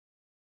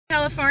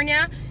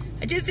California.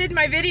 I just did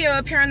my video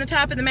up here on the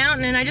top of the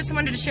mountain, and I just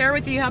wanted to share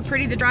with you how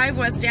pretty the drive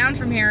was down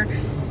from here.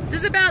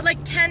 This is about like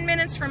 10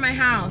 minutes from my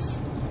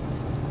house.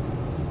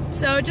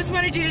 So just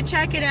wanted you to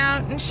check it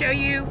out and show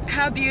you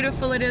how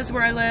beautiful it is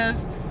where I live.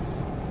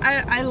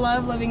 I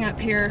love living up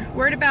here.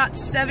 We're at about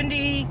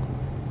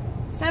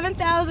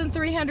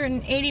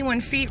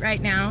 7,381 feet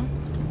right now.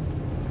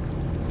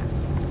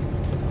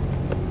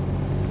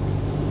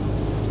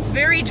 It's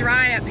very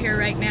dry up here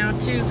right now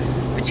too.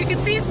 But you can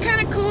see it's kind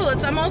of cool.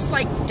 It's almost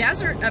like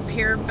desert up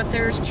here, but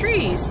there's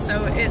trees.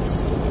 So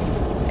it's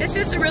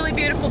just a really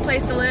beautiful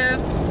place to live.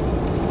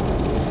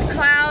 The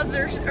clouds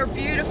are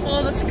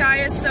beautiful. The sky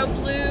is so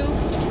blue.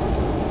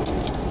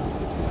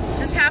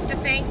 Just have to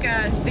thank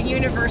the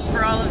universe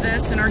for all of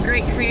this and our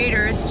great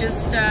creator. It's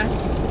just,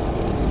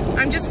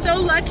 I'm just so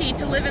lucky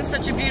to live in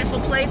such a beautiful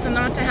place and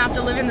not to have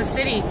to live in the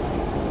city.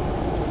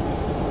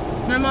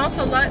 And I'm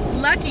also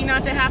lucky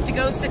not to have to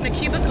go sit in a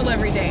cubicle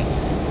every day.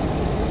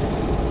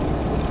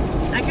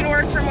 I can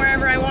work from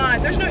wherever I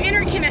want. There's no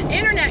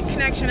internet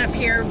connection up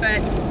here,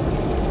 but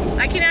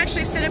I can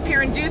actually sit up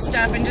here and do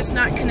stuff and just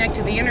not connect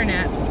to the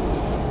internet.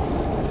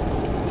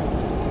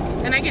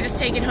 And I can just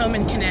take it home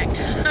and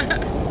connect.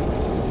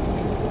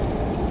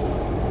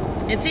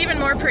 It's even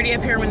more pretty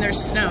up here when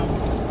there's snow.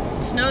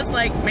 Snow's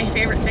like my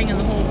favorite thing in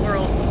the whole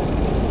world.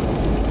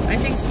 I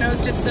think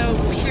snow's just so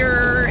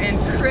pure and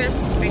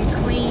crisp and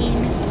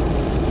clean.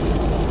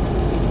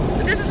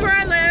 But this is where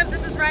I live.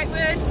 This is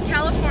Wrightwood,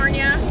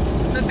 California.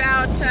 I'm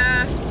about,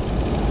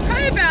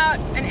 probably about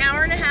an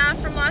hour and a half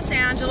from Los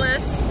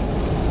Angeles,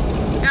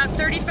 about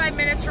 35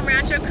 minutes from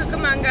Rancho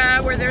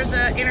Cucamonga, where there's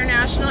an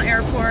international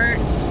airport.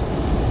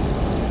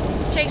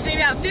 It takes me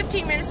about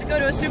 15 minutes to go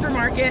to a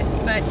supermarket,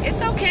 but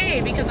it's okay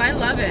because I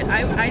love it.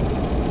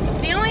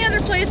 The only other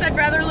place I'd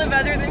rather live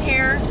other than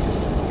here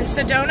is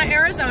Sedona,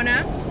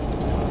 Arizona,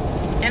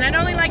 and I'd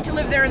only like to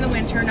live there in the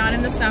winter, not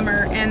in the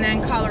summer, and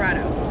then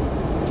Colorado.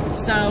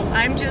 So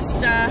I'm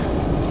just,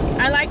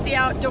 I like the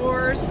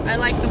outdoors, I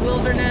like the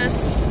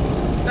wilderness,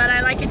 but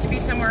I like it to be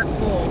somewhere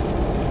cool.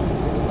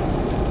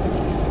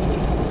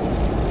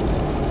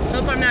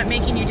 Hope I'm not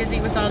making you dizzy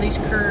with all these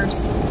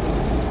curves.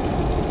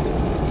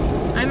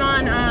 I'm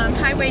on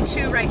Highway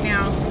 2 right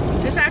now.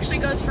 This actually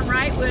goes from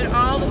Wrightwood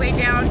all the way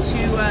down to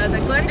the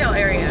Glendale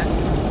area.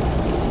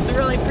 It's a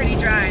really pretty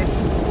drive.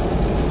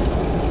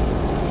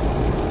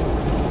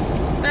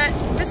 But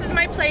this is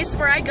my place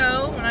where I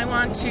go when I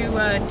want to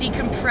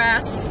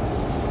decompress.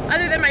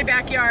 Other than my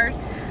backyard,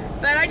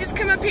 but I just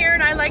come up here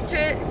and I like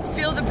to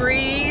feel the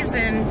breeze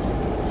and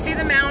see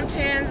the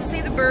mountains, see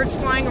the birds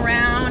flying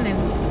around and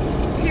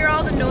hear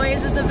all the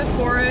noises of the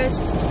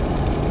forest.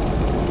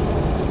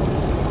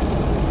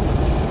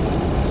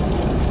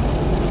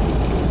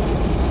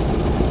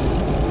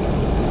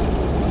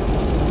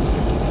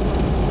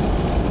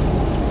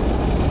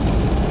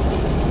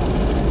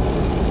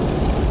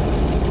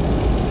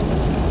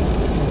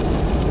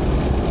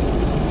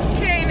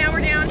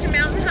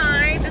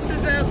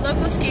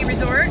 Local ski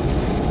resort.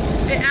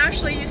 It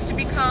actually used to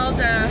be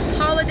called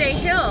Holiday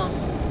Hill.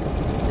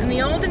 In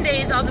the olden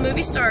days, all the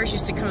movie stars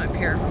used to come up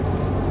here.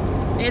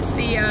 It's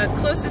the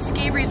closest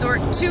ski resort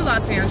to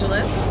Los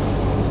Angeles.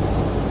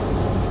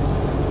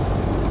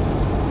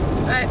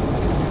 But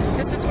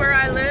this is where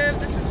I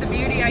live. This is the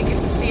beauty I get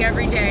to see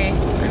every day.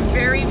 I'm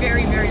very,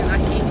 very, very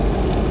lucky.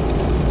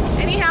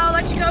 Anyhow, I'll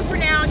let you go for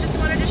now. Just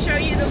wanted to show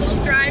you the little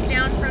drive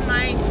down from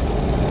my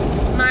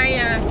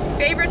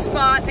favorite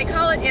spot. They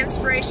call it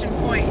Inspiration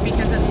Point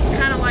because it's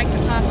kind of like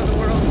the top of the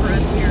world for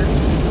us here.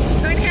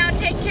 So anyhow,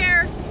 take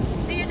care.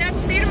 See you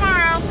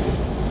tomorrow.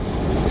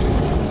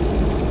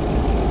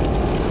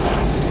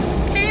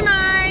 Hey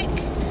Mike.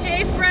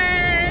 Hey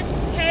Fred.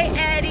 Hey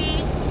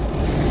Eddie.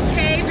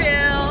 Hey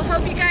Bill.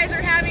 Hope you guys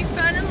are having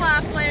fun in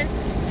Laughlin.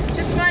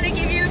 Just want to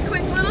give you a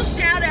quick little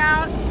shout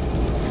out.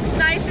 It's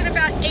nice and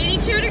about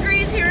 82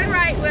 degrees here in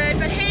Wrightwood,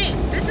 but hey,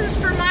 this is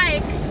for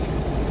Mike.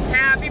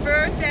 Happy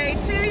birthday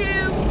to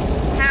you.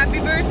 Happy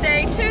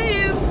birthday to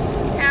you.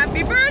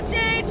 Happy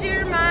birthday,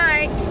 dear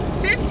Mike.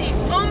 50.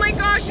 Oh my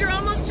gosh, you're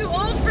almost